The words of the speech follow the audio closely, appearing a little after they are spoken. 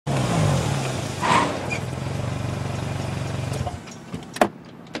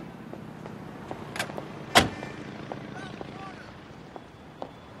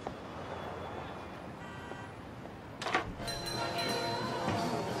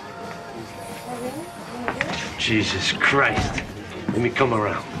Jesus Christ. Let me come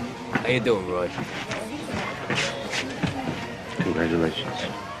around. How you doing, Roy? Congratulations.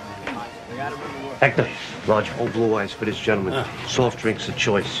 Hector, large whole blue eyes for this gentleman. Soft drinks of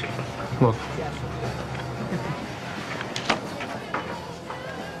choice. Look.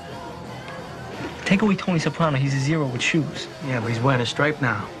 Take away Tony Soprano, he's a zero with shoes. Yeah, but he's wearing a stripe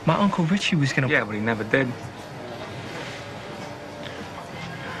now. My Uncle Richie was gonna... Yeah, but he never did.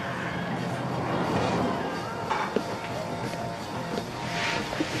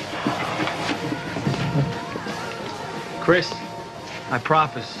 Chris, I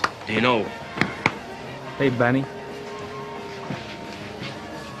promise. Do you know? Hey, Benny.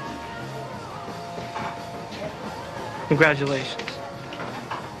 Congratulations.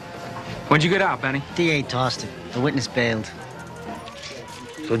 When'd you get out, Benny? DA tossed it. The witness bailed.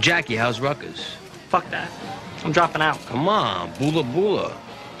 So, Jackie, how's Rutgers? Fuck that. I'm dropping out. Come on, bula bula.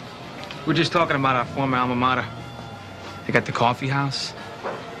 We're just talking about our former alma mater. They got the coffee house.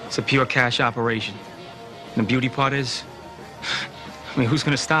 It's a pure cash operation. And the beauty part is, I mean, who's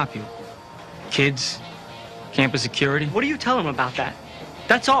gonna stop you? Kids? Campus security? What are you telling him about that?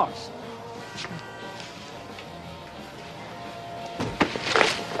 That's ours.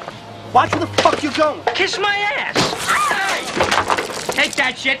 Watch where the fuck you're going. Kiss my ass! Hey! Take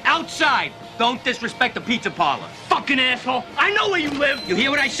that shit outside! Don't disrespect the pizza parlor. Fucking asshole! I know where you live! You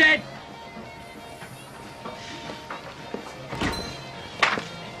hear what I said?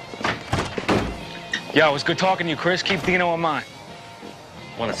 Yo, it was good talking to you, Chris. Keep Dino in mind.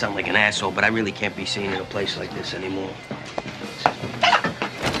 I want to sound like an asshole, but I really can't be seen in a place like this anymore.